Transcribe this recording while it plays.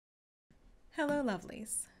Hello,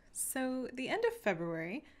 lovelies. So, the end of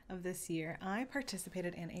February of this year, I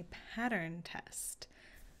participated in a pattern test.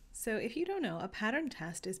 So, if you don't know, a pattern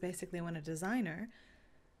test is basically when a designer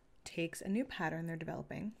takes a new pattern they're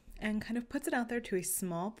developing and kind of puts it out there to a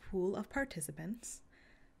small pool of participants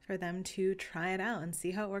for them to try it out and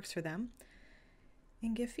see how it works for them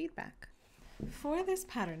and give feedback. For this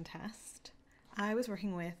pattern test, I was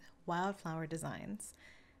working with Wildflower Designs.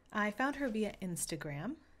 I found her via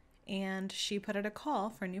Instagram, and she put out a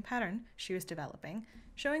call for a new pattern she was developing,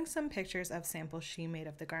 showing some pictures of samples she made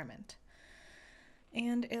of the garment.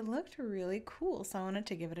 And it looked really cool, so I wanted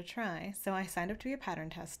to give it a try. So I signed up to be a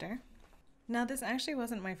pattern tester. Now, this actually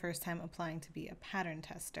wasn't my first time applying to be a pattern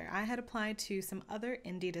tester. I had applied to some other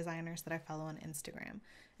indie designers that I follow on Instagram,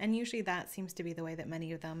 and usually that seems to be the way that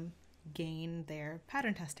many of them gain their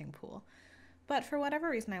pattern testing pool. But for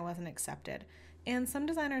whatever reason, I wasn't accepted. And some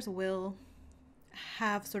designers will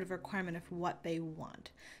have sort of a requirement of what they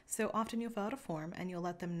want. So often you'll fill out a form and you'll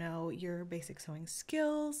let them know your basic sewing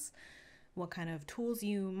skills, what kind of tools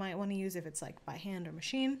you might want to use if it's like by hand or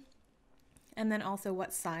machine, and then also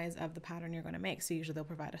what size of the pattern you're going to make. So usually they'll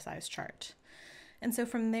provide a size chart. And so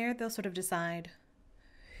from there, they'll sort of decide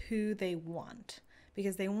who they want,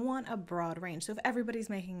 because they want a broad range. So if everybody's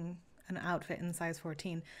making an outfit in size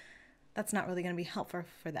 14, that's not really going to be helpful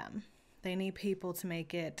for them. They need people to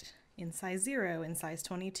make it in size 0, in size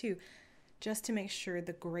 22, just to make sure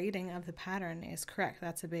the grading of the pattern is correct.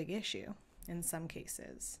 That's a big issue in some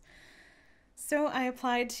cases. So I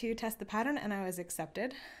applied to test the pattern and I was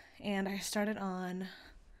accepted, and I started on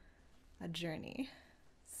a journey.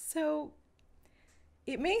 So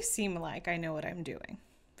it may seem like I know what I'm doing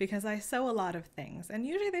because I sew a lot of things and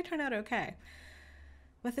usually they turn out okay.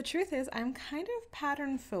 But the truth is I'm kind of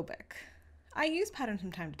pattern phobic. I use patterns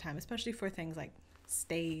from time to time, especially for things like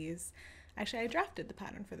stays. Actually, I drafted the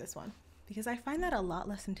pattern for this one because I find that a lot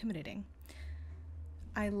less intimidating.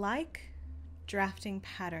 I like drafting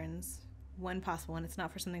patterns when possible, when it's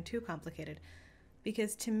not for something too complicated,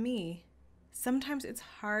 because to me, sometimes it's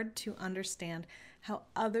hard to understand how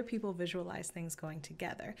other people visualize things going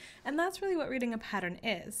together. And that's really what reading a pattern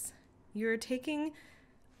is. You're taking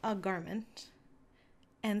a garment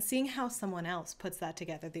and seeing how someone else puts that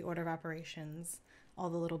together, the order of operations, all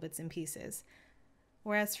the little bits and pieces.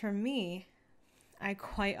 Whereas for me, I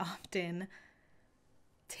quite often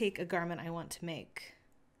take a garment I want to make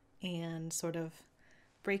and sort of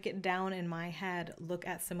break it down in my head, look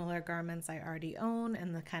at similar garments I already own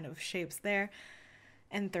and the kind of shapes there,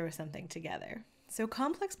 and throw something together. So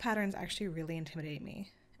complex patterns actually really intimidate me.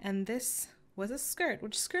 And this was a skirt,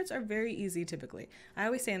 which skirts are very easy typically. I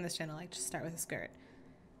always say in this channel, like, just start with a skirt.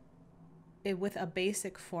 With a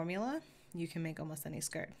basic formula, you can make almost any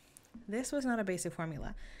skirt. This was not a basic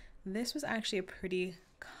formula. This was actually a pretty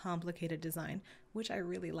complicated design, which I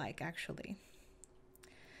really like actually.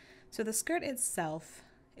 So the skirt itself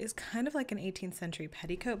is kind of like an 18th century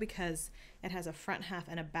petticoat because it has a front half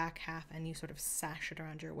and a back half and you sort of sash it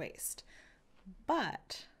around your waist.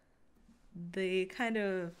 But the kind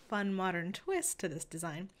of fun modern twist to this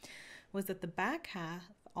design was that the back half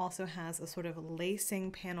also has a sort of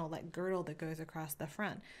lacing panel like girdle that goes across the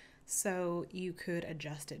front. So you could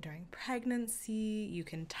adjust it during pregnancy, you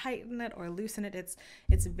can tighten it or loosen it.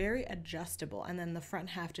 It's very adjustable, and then the front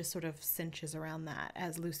half just sort of cinches around that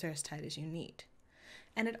as loose or as tight as you need.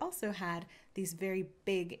 And it also had these very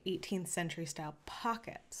big 18th century style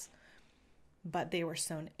pockets, but they were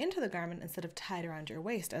sewn into the garment instead of tied around your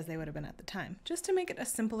waist as they would have been at the time, just to make it a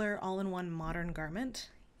simpler all-in-one modern garment,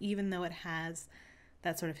 even though it has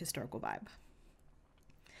that sort of historical vibe.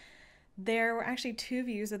 There were actually two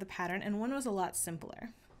views of the pattern, and one was a lot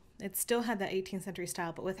simpler. It still had that 18th century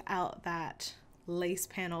style, but without that lace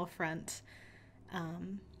panel front.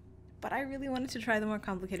 But I really wanted to try the more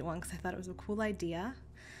complicated one because I thought it was a cool idea.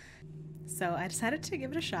 So I decided to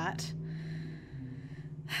give it a shot.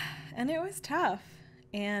 And it was tough.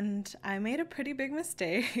 And I made a pretty big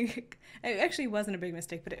mistake. It actually wasn't a big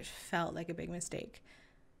mistake, but it felt like a big mistake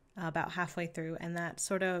about halfway through. And that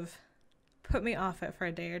sort of put me off it for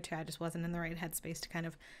a day or two. I just wasn't in the right headspace to kind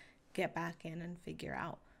of get back in and figure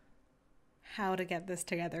out how to get this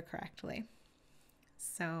together correctly.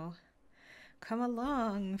 So come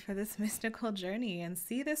along for this mystical journey and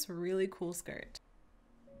see this really cool skirt.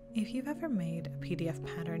 If you've ever made a PDF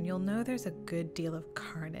pattern, you'll know there's a good deal of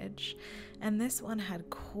carnage, and this one had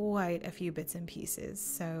quite a few bits and pieces.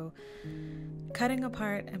 So cutting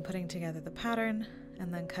apart and putting together the pattern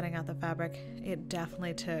and then cutting out the fabric, it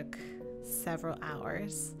definitely took several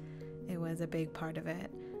hours. It was a big part of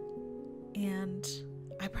it, and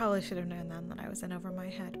I probably should have known then that I was in over my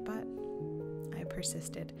head, but I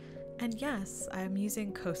persisted. And yes, I'm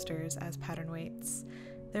using coasters as pattern weights.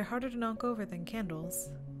 They're harder to knock over than candles,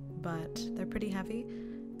 but they're pretty heavy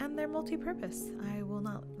and they're multi-purpose. I will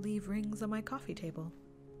not leave rings on my coffee table.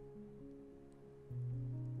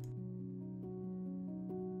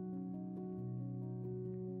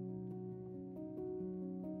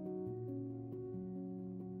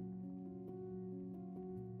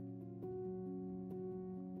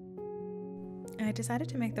 I decided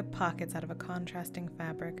to make the pockets out of a contrasting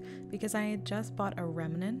fabric because I had just bought a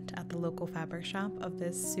remnant at the local fabric shop of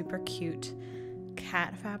this super cute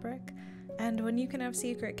cat fabric, and when you can have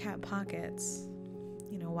secret cat pockets,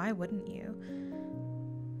 why wouldn't you?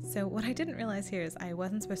 So what I didn't realize here is I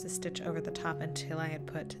wasn't supposed to stitch over the top until I had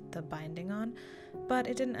put the binding on, but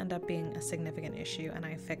it didn't end up being a significant issue, and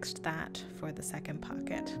I fixed that for the second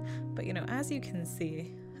pocket. But as you can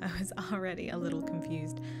see, I was already a little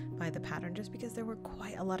confused by the pattern just because there were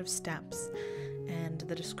quite a lot of steps, and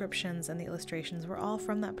the descriptions and the illustrations were all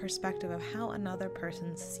from that perspective of how another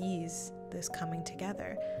person sees this coming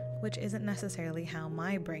together, which isn't necessarily how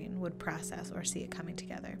my brain would process or see it coming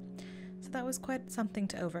together. So that was quite something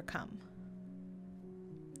to overcome.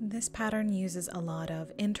 This pattern uses a lot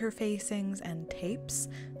of interfacings and tapes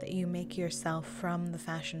that you make yourself from the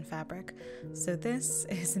fashion fabric. So this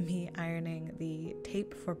is me ironing the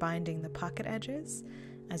tape for binding the pocket edges.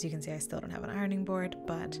 As you can see, I still don't have an ironing board,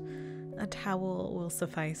 but a towel will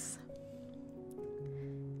suffice.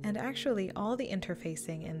 And actually, all the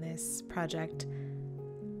interfacing in this project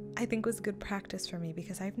I think was good practice for me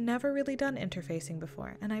because I've never really done interfacing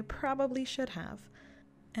before, and I probably should have.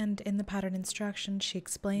 And in the pattern instruction, she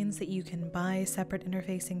explains that you can buy separate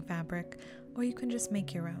interfacing fabric or you can just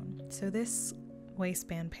make your own. So this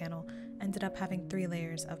waistband panel ended up having 3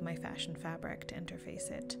 layers of my fashion fabric to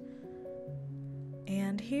interface it.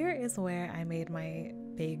 And here is where I made my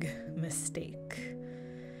big mistake.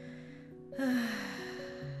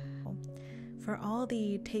 For all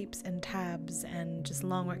the tapes and tabs and just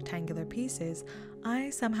long rectangular pieces,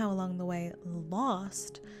 I somehow along the way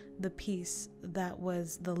lost the piece that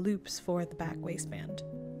was the loops for the back waistband.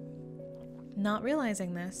 Not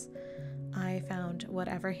realizing this, I found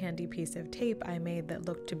whatever handy piece of tape I made that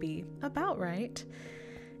looked to be about right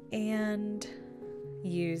and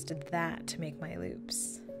used that to make my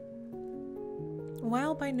loops.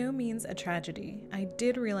 While by no means a tragedy, I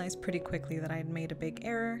did realize pretty quickly that I'd made a big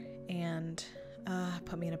error and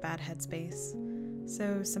put me in a bad headspace.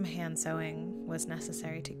 So some hand sewing was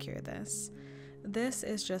necessary to cure this. This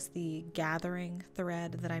is just the gathering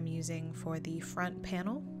thread that I'm using for the front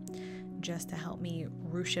panel, just to help me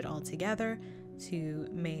ruche it all together to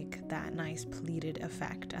make that nice pleated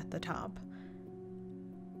effect at the top.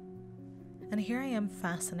 And here I am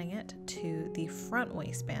fastening it to the front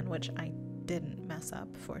waistband, which I didn't mess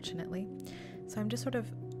up, fortunately. So I'm just sort of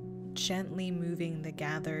gently moving the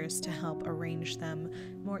gathers to help arrange them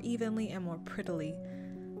more evenly and more prettily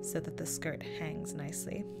so that the skirt hangs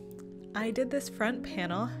nicely. I did this front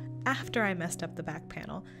panel after I messed up the back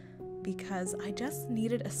panel because I just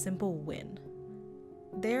needed a simple win.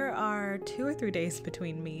 There are 2 or 3 days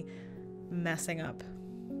between me messing up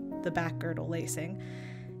the back girdle lacing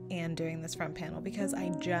and doing this front panel because I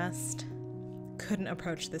just couldn't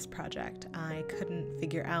approach this project. I couldn't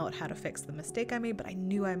figure out how to fix the mistake I made, but I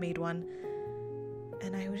knew I made one,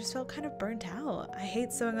 and I just felt kind of burnt out. I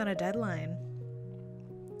hate sewing on a deadline,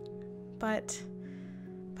 but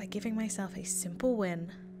by giving myself a simple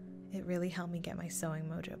win, it really helped me get my sewing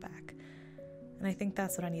mojo back. And I think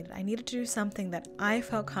that's what I needed. I needed to do something that I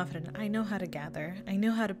felt confident in. I know how to gather. I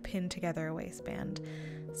know how to pin together a waistband.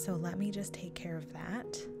 So let me just take care of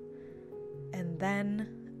that. And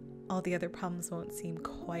then all the other problems won't seem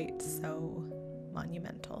quite so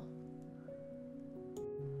monumental.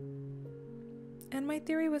 And my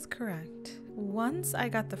theory was correct. Once I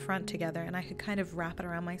got the front together and I could kind of wrap it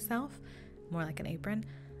around myself, more like an apron,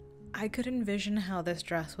 I could envision how this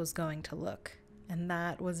dress was going to look, and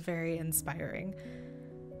that was very inspiring.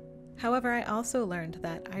 However, I also learned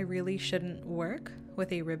that I really shouldn't work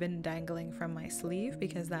with a ribbon dangling from my sleeve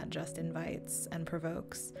because that just invites and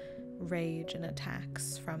provokes rage and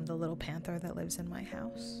attacks from the little panther that lives in my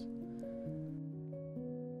house.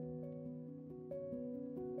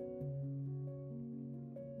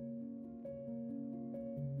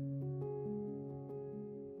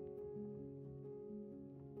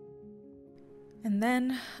 And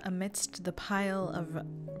then, amidst the pile of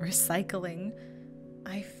recycling,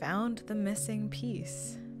 I found the missing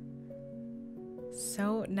piece.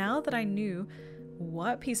 So now that I knew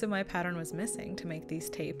what piece of my pattern was missing to make these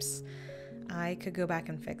tapes, I could go back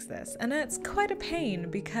and fix this. And it's quite a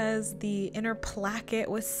pain because the inner placket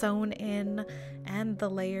was sewn in and the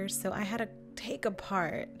layers, so I had to take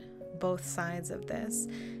apart both sides of this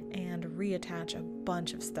and reattach a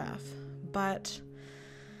bunch of stuff. But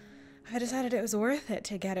I decided it was worth it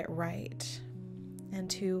to get it right and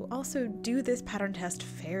to also do this pattern test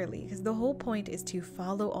fairly, because the whole point is to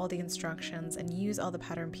follow all the instructions and use all the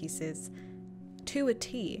pattern pieces to a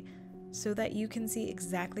T so that you can see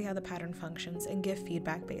exactly how the pattern functions and give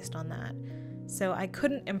feedback based on that. So I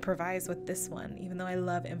couldn't improvise with this one, even though I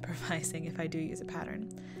love improvising if I do use a pattern.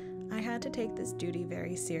 I had to take this duty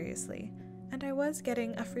very seriously, and I was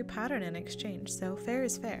getting a free pattern in exchange, so fair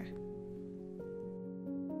is fair.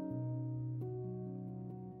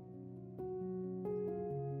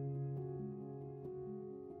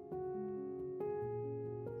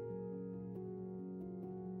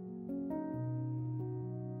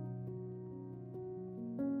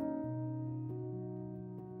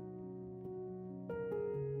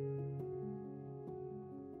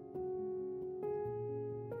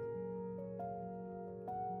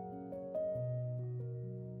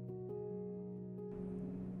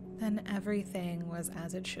 Then everything was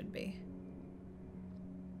as it should be.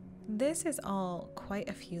 This is all quite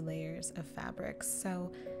a few layers of fabrics,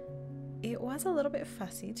 so it was a little bit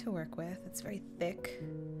fussy to work with. It's very thick,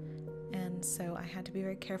 and so I had to be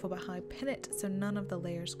very careful about how I pin it so none of the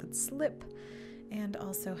layers could slip, and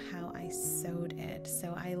also how I sewed it.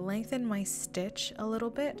 So I lengthened my stitch a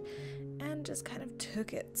little bit and just kind of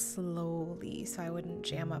took it slowly so I wouldn't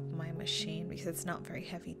jam up my machine because it's not very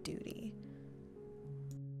heavy duty.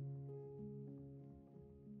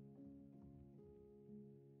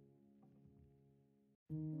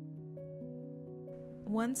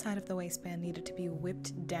 One side of the waistband needed to be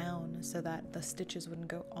whipped down so that the stitches wouldn't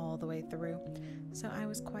go all the way through. So I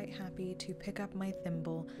was quite happy to pick up my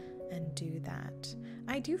thimble and do that.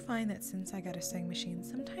 I do find that since I got a sewing machine,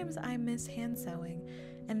 sometimes I miss hand sewing.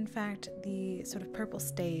 And in fact, the sort of purple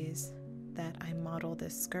stays that I model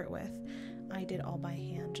this skirt with, I did all by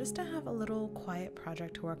hand just to have a little quiet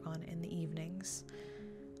project to work on in the evenings.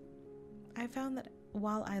 I found that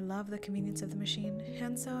while I love the convenience of the machine,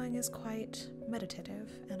 hand sewing is quite meditative,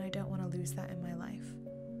 and I don't want to lose that in my life.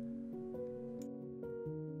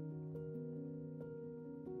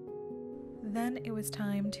 Then it was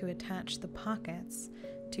time to attach the pockets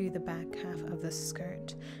to the back half of the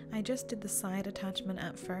skirt. I just did the side attachment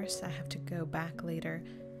at first. I have to go back later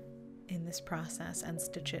in this process and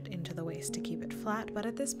stitch it into the waist to keep it flat, but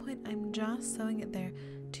at this point I'm just sewing it there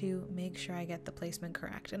to make sure I get the placement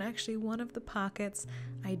correct. And actually one of the pockets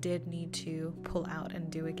I did need to pull out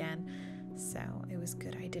and do again, so it was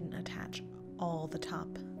good I didn't attach all the top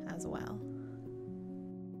as well.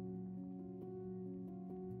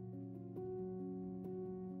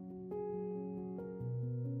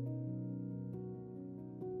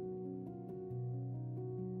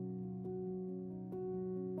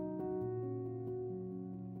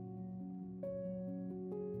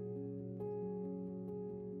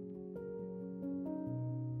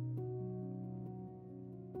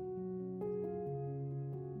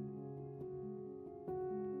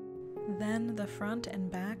 Then the front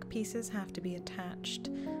and back pieces have to be attached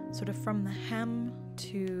sort of from the hem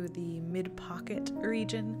to the mid-pocket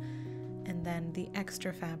region, and then the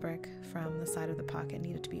extra fabric from the side of the pocket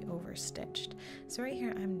needed to be overstitched. So right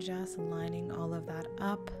here I'm just lining all of that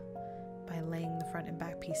up by laying the front and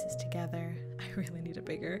back pieces together. I really need a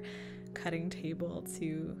bigger cutting table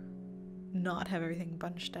to not have everything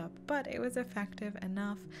bunched up, but it was effective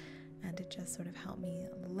enough and it just sort of helped me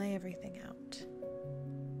lay everything out.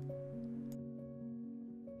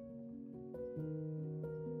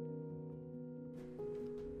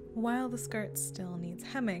 While the skirt still needs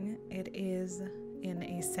hemming, it is in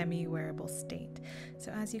a semi-wearable state.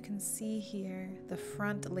 So as you can see here, the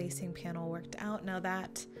front lacing panel worked out. Now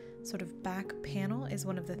that sort of back panel is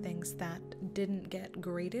one of the things that didn't get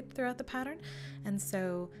graded throughout the pattern, and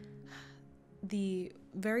so the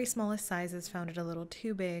very smallest sizes found it a little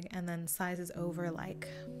too big, and then sizes over like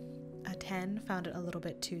a 10 found it a little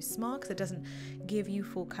bit too small because it doesn't give you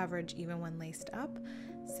full coverage even when laced up.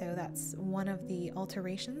 So that's one of the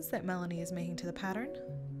alterations that Melanie is making to the pattern,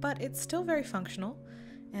 but it's still very functional,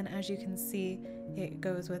 and as you can see it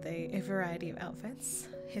goes with a variety of outfits,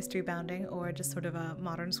 history bounding or just sort of a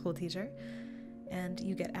modern school teacher, and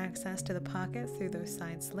you get access to the pockets through those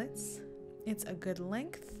side slits. It's a good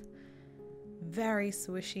length, very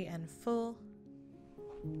swishy and full.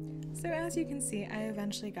 So as you can see, I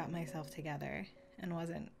eventually got myself together and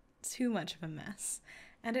wasn't too much of a mess,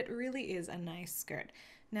 and it really is a nice skirt.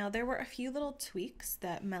 Now there were a few little tweaks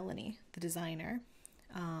that Melanie, the designer,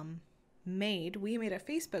 we made a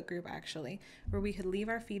Facebook group actually, where we could leave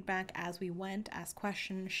our feedback as we went, ask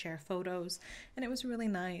questions, share photos, and it was really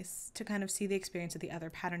nice to kind of see the experience of the other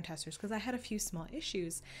pattern testers, because I had a few small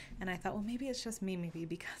issues and I thought, well, maybe it's just me, maybe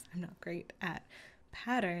because I'm not great at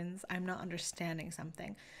patterns, I'm not understanding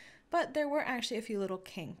something. But there were actually a few little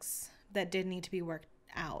kinks that did need to be worked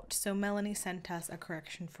out. So Melanie sent us a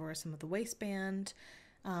correction for some of the waistband.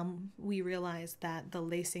 We realized that the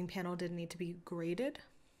lacing panel didn't need to be graded.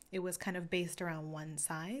 It was kind of based around one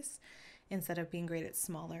size instead of being graded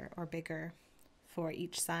smaller or bigger for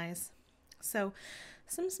each size. So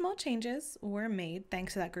some small changes were made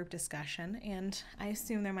thanks to that group discussion, and I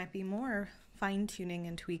assume there might be more fine-tuning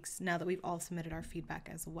and tweaks now that we've all submitted our feedback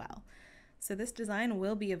as well. So this design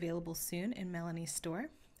will be available soon in Melanie's store,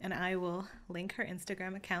 and I will link her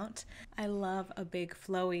Instagram account. I love a big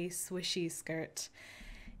flowy swishy skirt,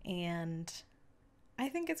 and I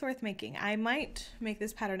think it's worth making. I might make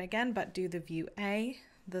this pattern again, but do the view A,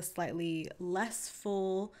 the slightly less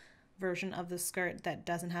full version of the skirt that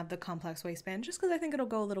doesn't have the complex waistband, just because I think it'll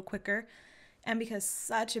go a little quicker, and because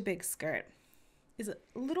such a big skirt is a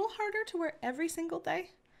little harder to wear every single day,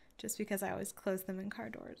 just because I always close them in car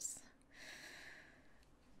doors.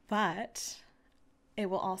 But it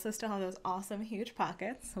will also still have those awesome huge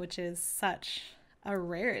pockets, which is such a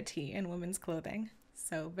rarity in women's clothing,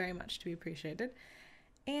 so very much to be appreciated.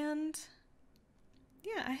 And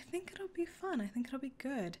yeah, I think it'll be fun. I think it'll be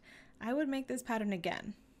good. I would make this pattern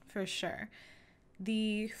again, for sure.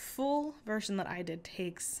 The full version that I did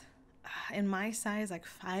takes, in my size, like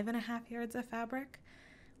 5.5 yards of fabric,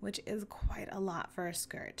 which is quite a lot for a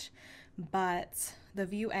skirt. But the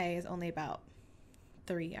view A is only about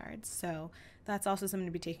 3 yards. So that's also something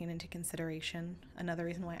to be taken into consideration. Another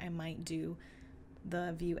reason why I might do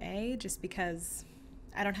the view A, just because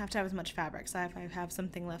I don't have to have as much fabric, so if I have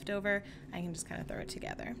something left over, I can just kind of throw it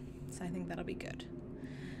together. So I think that'll be good.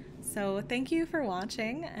 So thank you for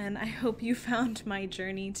watching, and I hope you found my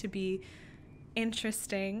journey to be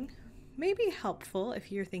interesting, maybe helpful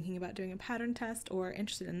if you're thinking about doing a pattern test or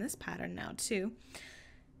interested in this pattern now too,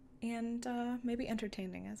 and maybe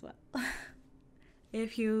entertaining as well.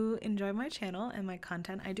 If you enjoy my channel and my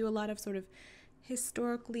content, I do a lot of sort of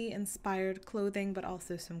historically inspired clothing, but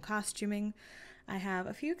also some costuming. I have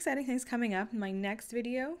a few exciting things coming up. My next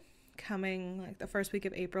video, coming like the first week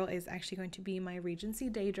of April, is actually going to be my Regency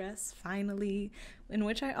day dress, finally, in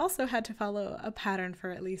which I also had to follow a pattern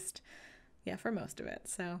for at least, for most of it.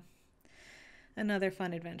 So another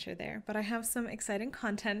fun adventure there. But I have some exciting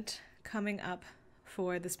content coming up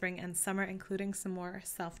for the spring and summer, including some more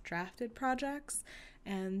self-drafted projects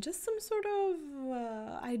and just some sort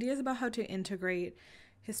of ideas about how to integrate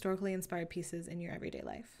historically inspired pieces in your everyday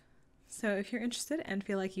life. So if you're interested and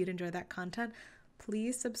feel like you'd enjoy that content,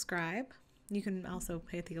 please subscribe. You can also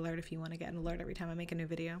hit the alert if you want to get an alert every time I make a new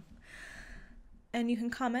video. And you can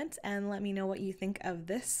comment and let me know what you think of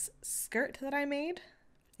this skirt that I made,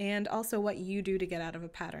 and also what you do to get out of a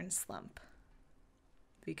pattern slump.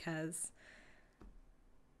 Because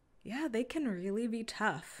they can really be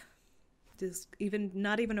tough. Just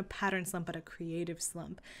not even a pattern slump, but a creative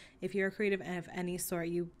slump. If you're a creative of any sort,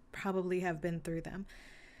 you probably have been through them,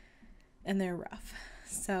 and they're rough.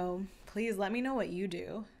 So please let me know what you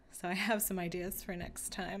do, so I have some ideas for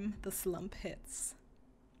next time the slump hits.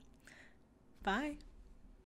 Bye.